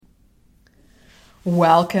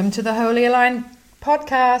Welcome to the Holy Align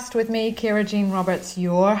podcast with me, Kira Jean Roberts,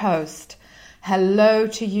 your host. Hello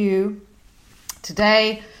to you.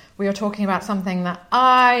 Today we are talking about something that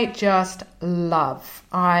I just love.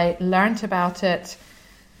 I learnt about it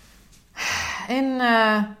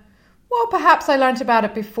perhaps I learnt about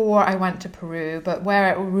it before I went to Peru, but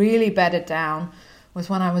where it really bedded down was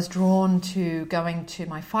when I was drawn to going to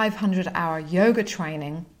my 500-hour yoga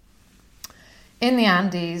training in the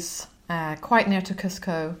Andes, quite near to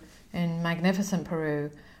Cusco in magnificent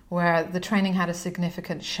Peru, where the training had a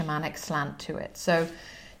significant shamanic slant to it. So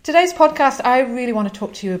today's podcast, I really want to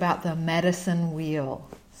talk to you about the medicine wheel.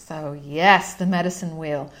 So yes, the medicine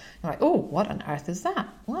wheel. You're like, oh, what on earth is that?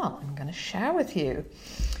 Well, I'm going to share with you.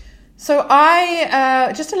 So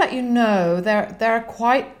just to let you know, there are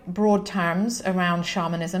quite broad terms around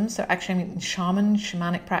shamanism. So actually,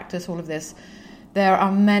 shamanic practice, all of this. There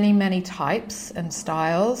are many, many types and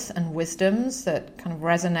styles and wisdoms that kind of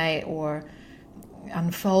resonate or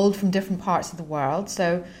unfold from different parts of the world.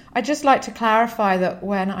 So I'd just like to clarify that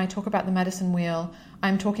when I talk about the medicine wheel,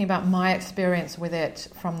 I'm talking about my experience with it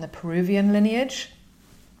from the Peruvian lineage.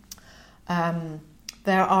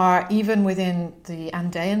 There are, even within the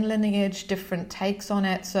Andean lineage, different takes on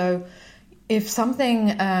it. So if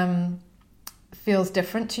something feels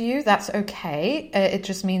different to you, that's okay. It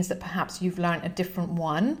just means that perhaps you've learned a different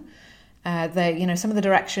one. Some of the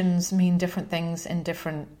directions mean different things in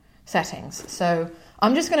different settings. So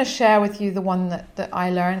I'm just going to share with you the one that I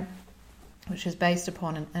learned, which is based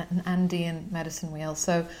upon an Andean medicine wheel.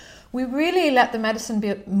 So we really let the medicine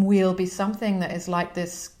wheel be something that is like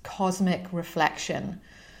this cosmic reflection.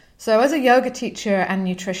 So as a yoga teacher and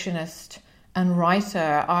nutritionist and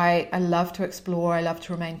writer, I love to explore, I love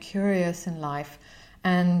to remain curious in life.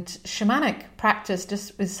 And shamanic practice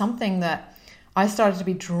just is something that I started to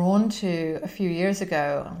be drawn to a few years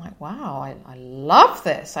ago. I'm like, wow, I love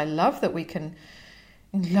this. I love that we can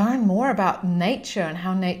learn more about nature and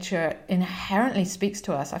how nature inherently speaks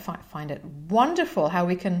to us. I find it wonderful how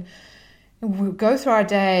we can go through our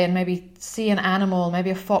day and maybe see an animal, maybe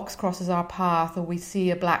a fox crosses our path, or we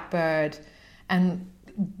see a blackbird, and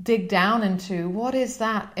dig down into what is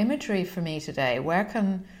that imagery for me today? Where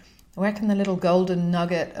can the little golden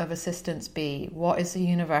nugget of assistance be? What is the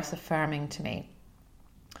universe affirming to me?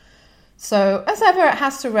 So as ever, it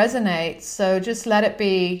has to resonate. So just let it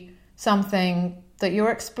be something that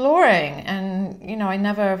you're exploring. And, I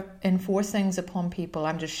never enforce things upon people.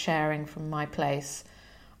 I'm just sharing from my place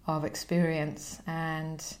of experience.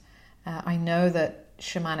 And I know that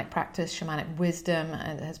shamanic practice, shamanic wisdom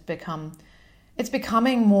it's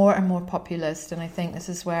becoming more and more populist, and I think this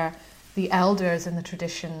is where the elders in the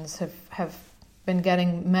traditions have been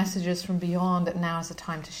getting messages from beyond that now is the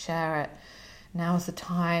time to share it. Now is the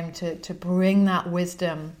time to bring that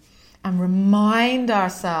wisdom and remind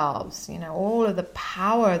ourselves, all of the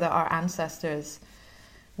power that our ancestors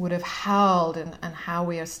would have held and how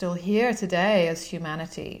we are still here today as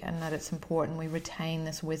humanity, and that it's important we retain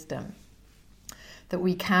this wisdom. That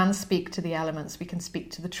we can speak to the elements, we can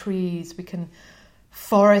speak to the trees, we can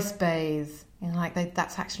forest bathe.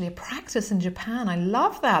 That's actually a practice in Japan. I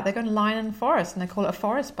love that. They go and lie in the forest and they call it a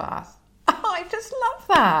forest bath. Oh, I just love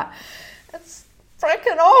that. It's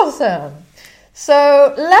freaking awesome.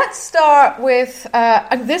 So let's start with,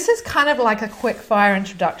 this is kind of like a quick fire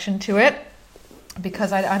introduction to it,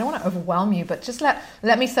 because I don't want to overwhelm you, but just let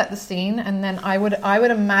me set the scene, and then I would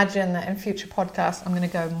imagine that in future podcasts I'm going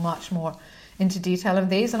to go much more into detail of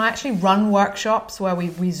these. And I actually run workshops where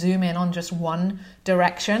we zoom in on just one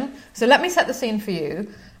direction. So let me set the scene for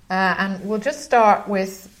you, and we'll just start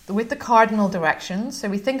with the cardinal directions. So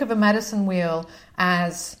we think of a medicine wheel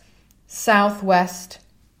as southwest,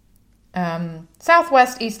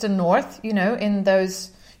 east and north, in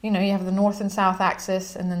those, you have the north and south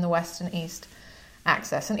axis and then the west and east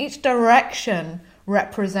axis. And each direction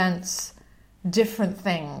represents different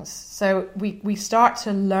things. So we start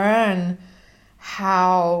to learn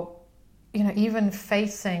how, even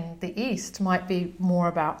facing the east might be more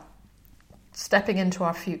about stepping into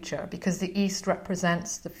our future, because the east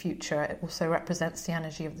represents the future. It also represents the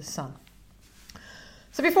energy of the sun.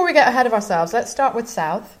 So before we get ahead of ourselves, let's start with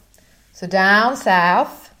south. So down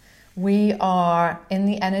south, we are in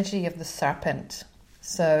the energy of the serpent.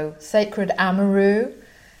 So sacred Amaru,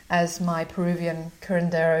 as my Peruvian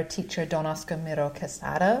curandero teacher Don Oscar Miro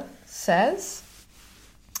Quesada says,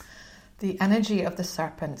 the energy of the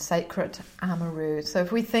serpent, sacred Amaru. So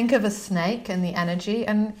if we think of a snake and the energy,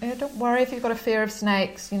 and don't worry if you've got a fear of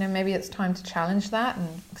snakes, maybe it's time to challenge that and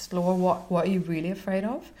explore what are you really afraid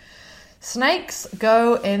of. Snakes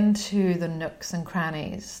go into the nooks and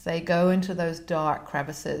crannies. They go into those dark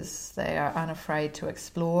crevices. They are unafraid to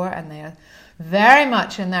explore, and they are very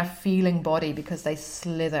much in their feeling body because they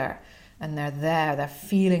slither and they're there. They're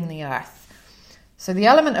feeling the earth. So the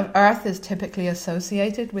element of earth is typically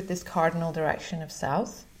associated with this cardinal direction of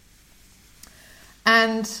south.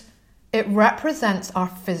 And it represents our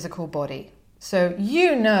physical body. So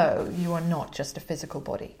you know you are not just a physical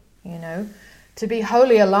body. You know, to be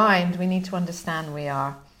wholly aligned, we need to understand we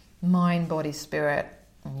are mind, body, spirit,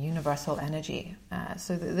 and universal energy.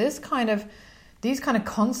 So that these kind of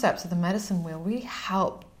concepts of the medicine wheel really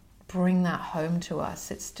help bring that home to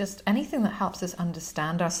us. It's just anything that helps us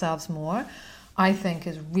understand ourselves more, I think,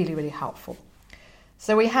 is really, really helpful.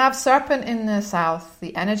 So we have serpent in the south,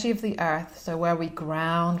 the energy of the earth, so where we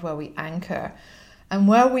ground, where we anchor, and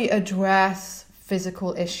where we address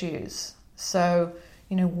physical issues. So,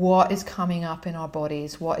 you know, what is coming up in our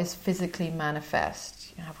bodies? What is physically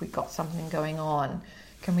manifest? You know, have we got something going on?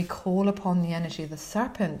 Can we call upon the energy of the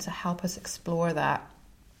serpent to help us explore that,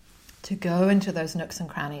 to go into those nooks and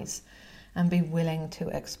crannies and be willing to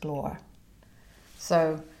explore?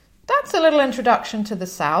 So that's a little introduction to the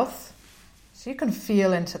south. So you can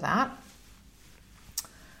feel into that.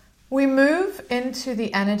 We move into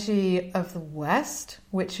the energy of the west,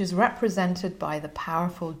 which is represented by the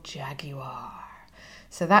powerful jaguar.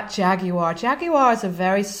 So that jaguars are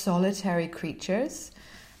very solitary creatures,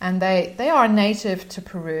 and they are native to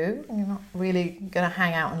Peru. You're not really going to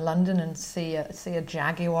hang out in London and see a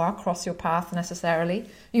jaguar cross your path necessarily.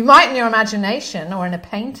 You might in your imagination or in a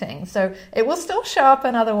painting, so it will still show up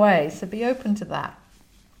in other ways, so be open to that.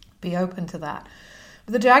 Be open to that.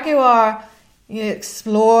 But the jaguar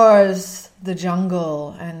explores the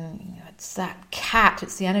jungle, and it's that cat,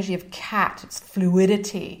 it's the energy of cat, it's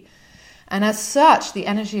fluidity. And as such, the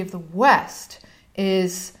energy of the West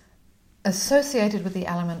is associated with the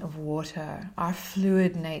element of water, our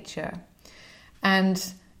fluid nature. And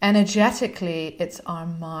energetically, it's our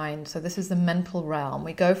mind. So this is the mental realm.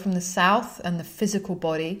 We go from the south and the physical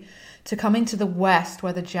body to coming to the west,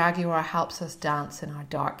 where the jaguar helps us dance in our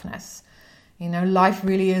darkness. You know, life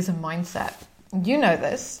really is a mindset. You know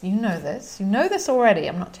this already.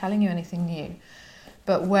 I'm not telling you anything new.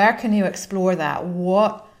 But where can you explore that?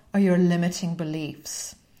 What are your limiting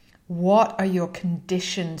beliefs? What are your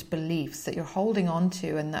conditioned beliefs that you're holding on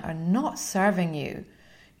to and that are not serving you?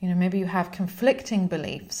 You know, maybe you have conflicting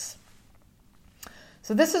beliefs.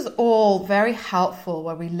 So this is all very helpful,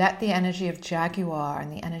 where we let the energy of jaguar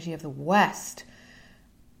and the energy of the west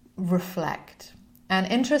reflect. And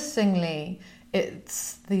interestingly,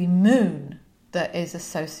 it's the moon that is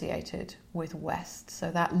associated with west. So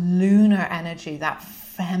that lunar energy, that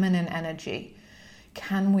feminine energy.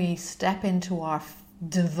 Can we step into our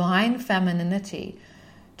divine femininity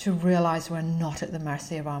to realize we're not at the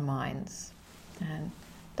mercy of our minds? And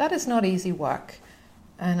that is not easy work.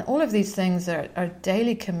 And all of these things are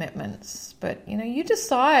daily commitments. But, you know, you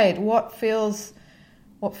decide what feels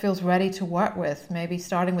ready to work with. Maybe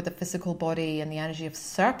starting with the physical body and the energy of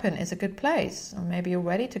serpent is a good place. Or maybe you're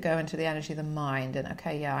ready to go into the energy of the mind. And,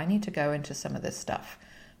 okay, yeah, I need to go into some of this stuff.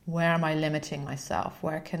 Where am I limiting myself?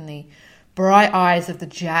 Where can the bright eyes of the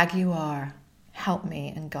jaguar help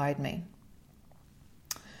me and guide me?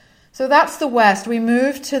 So that's the west. We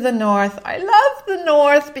move to the north. I love the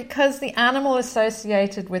north because the animal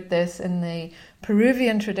associated with this in the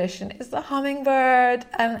Peruvian tradition is the hummingbird,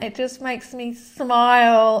 and it just makes me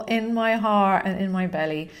smile in my heart and in my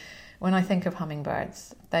belly when I think of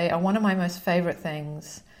hummingbirds. They are one of my most favorite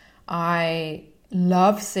things. I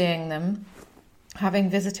love seeing them. Having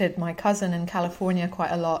visited my cousin in California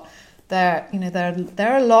quite a lot, there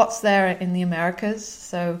are lots there in the Americas,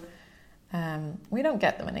 so we don't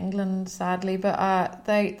get them in England, sadly, but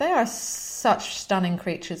they are such stunning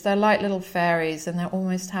creatures. They're like little fairies, and they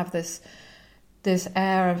almost have this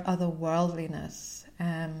air of otherworldliness.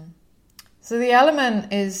 So the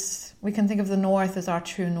element is, we can think of the north as our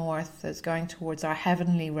true north, as going towards our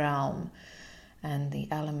heavenly realm, and the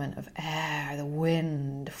element of air, the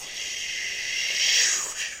wind.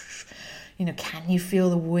 You know, can you feel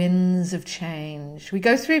the winds of change? We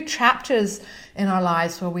go through chapters in our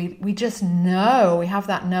lives where we just know, we have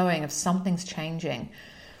that knowing of something's changing.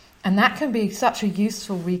 And that can be such a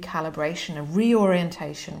useful recalibration, a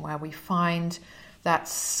reorientation, where we find that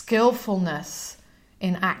skillfulness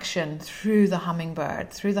in action through the hummingbird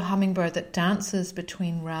that dances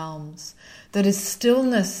between realms, that is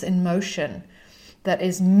stillness in motion, that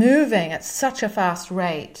is moving at such a fast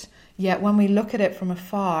rate. Yet when we look at it from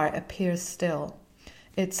afar, it appears still.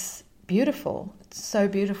 It's beautiful. It's so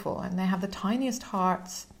beautiful. And they have the tiniest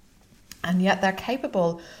hearts. And yet they're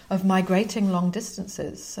capable of migrating long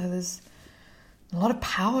distances. So there's a lot of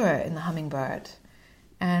power in the hummingbird.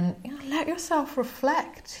 And let yourself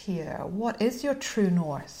reflect here. What is your true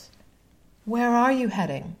north? Where are you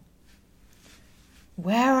heading?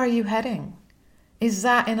 Where are you heading? Is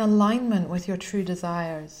that in alignment with your true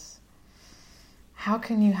desires? How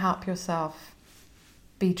can you help yourself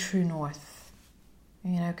be true north?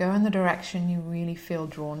 Go in the direction you really feel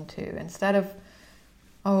drawn to. Instead of,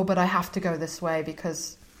 oh, but I have to go this way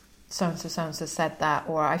because so-and-so said that,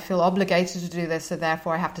 or I feel obligated to do this, so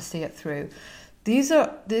therefore I have to see it through. This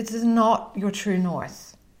is not your true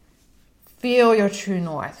north. Feel your true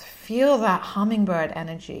north. Feel that hummingbird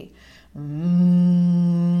energy.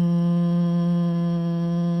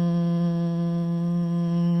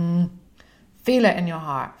 Feel it in your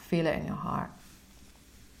heart. Feel it in your heart.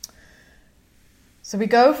 So we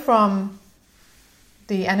go from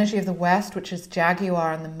the energy of the west, which is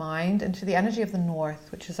Jaguar and the mind, into the energy of the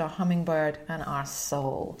north, which is our hummingbird and our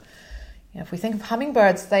soul. If we think of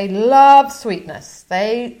hummingbirds, they love sweetness.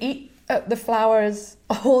 They eat the flowers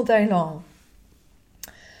all day long,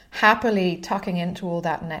 happily tucking into all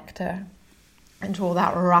that nectar, into all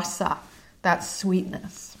that rasa, that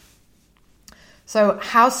sweetness. So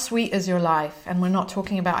how sweet is your life? And we're not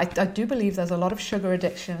talking about, I do believe there's a lot of sugar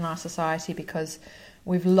addiction in our society because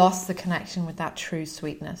we've lost the connection with that true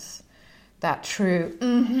sweetness, that true,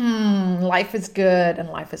 life is good and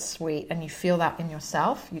life is sweet. And you feel that in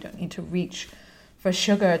yourself. You don't need to reach for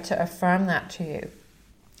sugar to affirm that to you.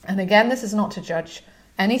 And again, this is not to judge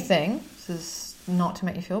anything. This is not to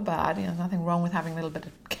make you feel bad. There's nothing wrong with having a little bit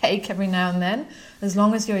of cake every now and then, as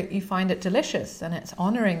long as you find it delicious and it's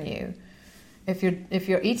honoring you. If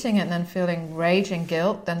you're eating it and then feeling rage and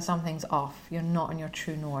guilt, then something's off. You're not in your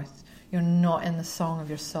true north. You're not in the song of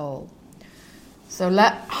your soul. So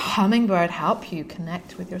let Hummingbird help you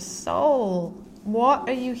connect with your soul. What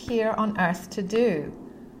are you here on earth to do?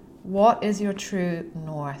 What is your true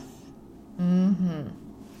north?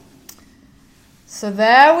 So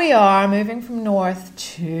there we are, moving from north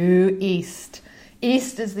to east.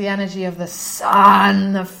 East is the energy of the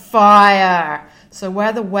sun, the fire. So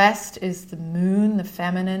where the west is the moon, the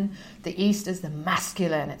feminine, the east is the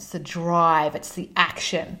masculine. It's the drive, it's the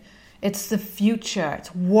action. It's the future. It's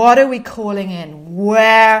what are we calling in?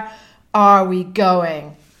 Where are we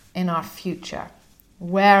going in our future?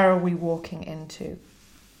 Where are we walking into?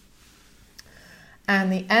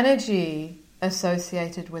 And the energy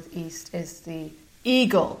associated with east is the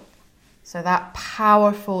eagle. So that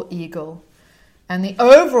powerful eagle. And the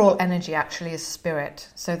overall energy actually is spirit.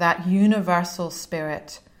 So that universal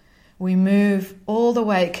spirit. We move all the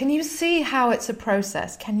way. Can you see how it's a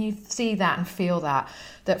process? Can you see that and feel that?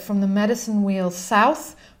 That from the medicine wheel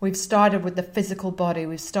south, we've started with the physical body.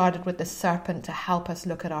 We've started with the serpent to help us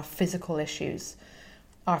look at our physical issues,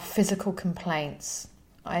 our physical complaints,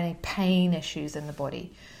 any pain issues in the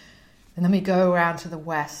body. And then we go around to the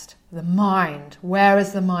west, the mind. Where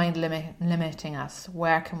is the mind limiting us?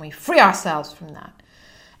 Where can we free ourselves from that?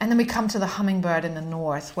 And then we come to the hummingbird in the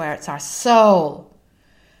north, where it's our soul.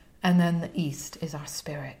 And then the east is our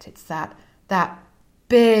spirit. It's that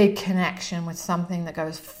big connection with something that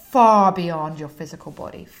goes far beyond your physical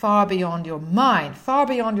body, far beyond your mind, far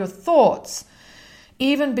beyond your thoughts,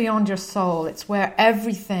 even beyond your soul. It's where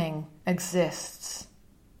everything exists,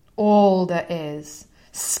 all there is.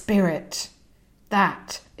 Spirit.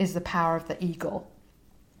 That is the power of the eagle.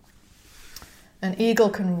 An eagle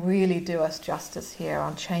can really do us justice here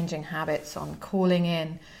on changing habits, on calling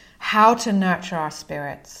in how to nurture our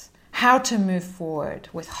spirits, how to move forward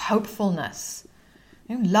with hopefulness.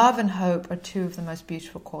 Love and hope are two of the most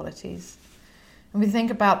beautiful qualities. And we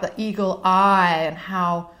think about the eagle eye and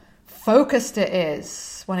how focused it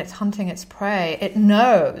is when it's hunting its prey. It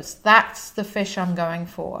knows that's the fish I'm going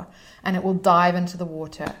for, and it will dive into the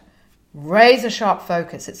water. Razor sharp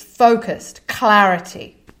focus. It's focused,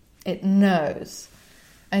 clarity. It knows.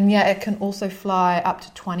 And yet it can also fly up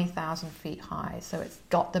to 20,000 feet high. So it's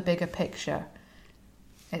got the bigger picture.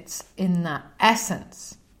 It's in that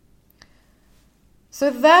essence. So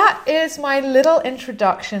that is my little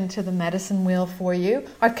introduction to the medicine wheel for you.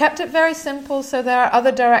 I've kept it very simple, so there are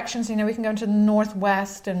other directions. We can go into the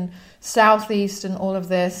northwest and southeast and all of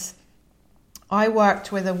this. I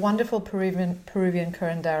worked with a wonderful Peruvian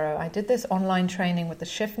curandero. I did this online training with the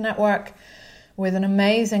Shift Network with an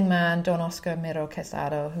amazing man, Don Oscar Miro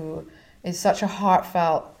Quesada, who is such a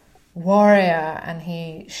heartfelt warrior, and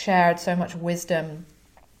he shared so much wisdom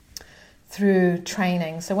through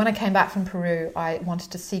training. So when I came back from Peru, I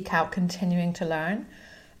wanted to seek out continuing to learn.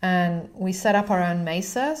 And we set up our own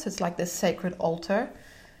mesa. So it's like this sacred altar.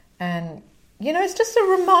 And it's just a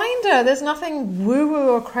reminder. There's nothing woo-woo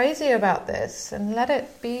or crazy about this. And let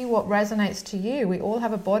it be what resonates to you. We all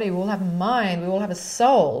have a body. We all have a mind. We all have a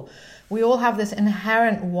soul. We all have this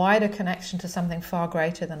inherent wider connection to something far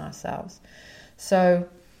greater than ourselves. So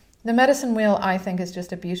the medicine wheel, I think, is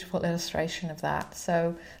just a beautiful illustration of that.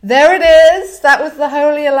 So there it is. That was the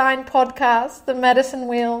Wholly Aligned podcast, the medicine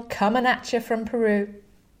wheel, coming at you from Peru.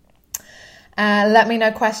 Let me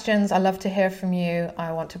know questions. I love to hear from you.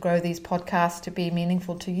 I want to grow these podcasts to be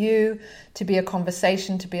meaningful to you, to be a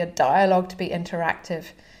conversation, to be a dialogue, to be interactive.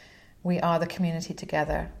 We are the community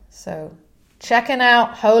together. So checking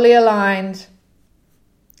out Wholly Aligned.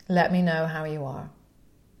 Let me know how you are.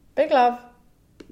 Big love.